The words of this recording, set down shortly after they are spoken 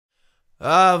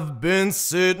I've been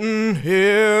sitting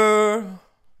here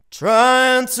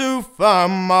trying to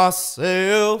find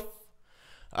myself.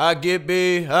 I get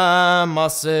behind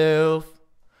myself.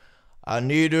 I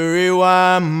need to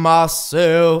rewind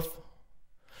myself.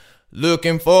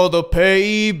 Looking for the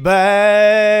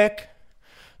payback.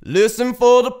 Listen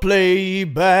for the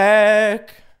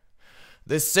playback.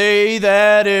 They say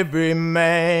that every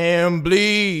man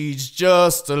bleeds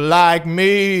just like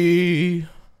me.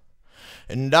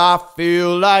 And I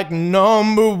feel like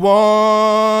number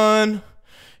one,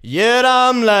 yet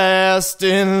I'm last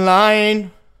in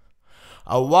line.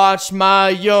 I watch my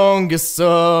youngest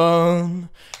son,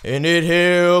 and it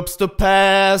helps to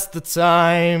pass the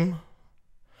time.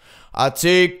 I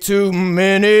take too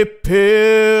many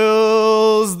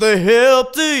pills, they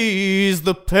help to ease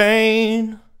the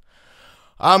pain.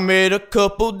 I made a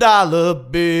couple dollar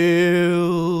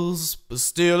bills, but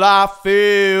still I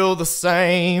feel the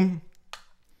same.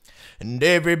 And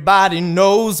everybody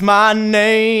knows my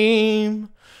name,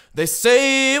 they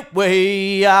say it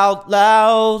way out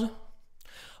loud.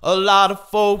 A lot of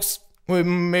folks with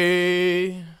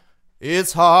me,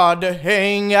 it's hard to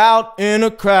hang out in a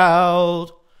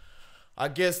crowd. I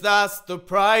guess that's the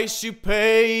price you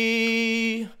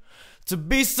pay to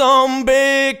be some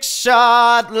big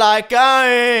shot like I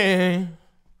am.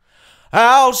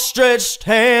 Outstretched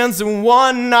hands and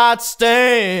one-night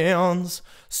stands,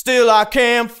 still I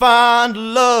can't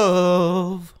find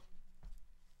love.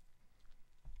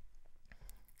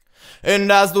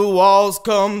 And as the walls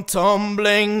come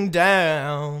tumbling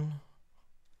down,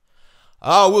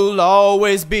 I will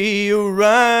always be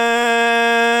around.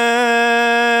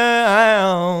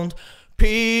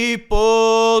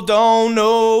 People don't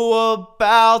know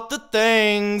about the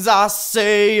things I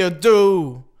say or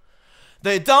do.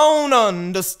 They don't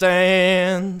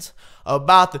understand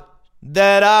about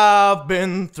that I've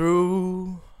been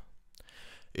through.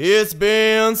 It's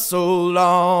been so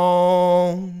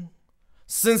long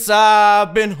since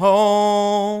I've been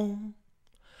home.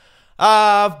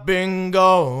 I've been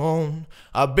gone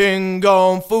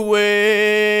for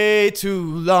way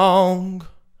too long.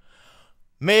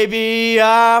 Maybe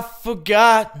I've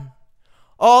forgotten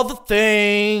all the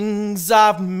things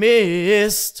I've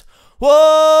missed.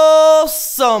 Whoa,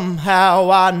 somehow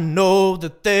I know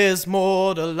that there's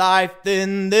more to life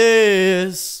than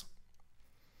this.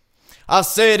 I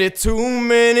said it too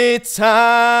many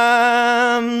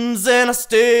times and I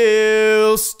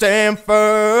still stand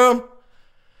firm.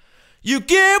 You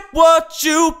get what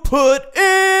you put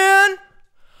in,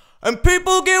 and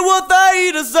people get what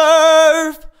they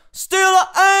deserve. Still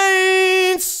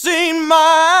I ain't seen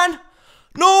mine.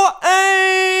 No,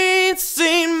 I ain't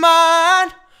seen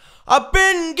mine. I've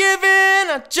been giving,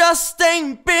 I just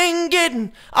ain't been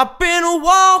getting. I've been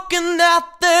walking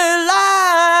out their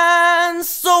lines,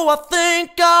 so I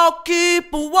think I'll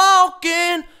keep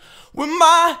walking with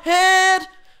my head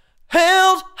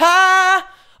held high.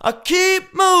 I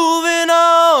keep moving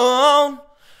on,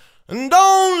 and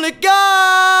only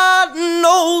God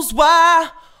knows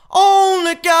why.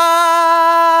 Only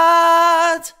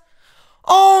God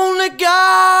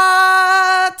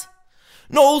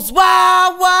knows why.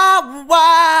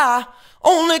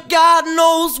 Only God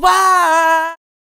knows why.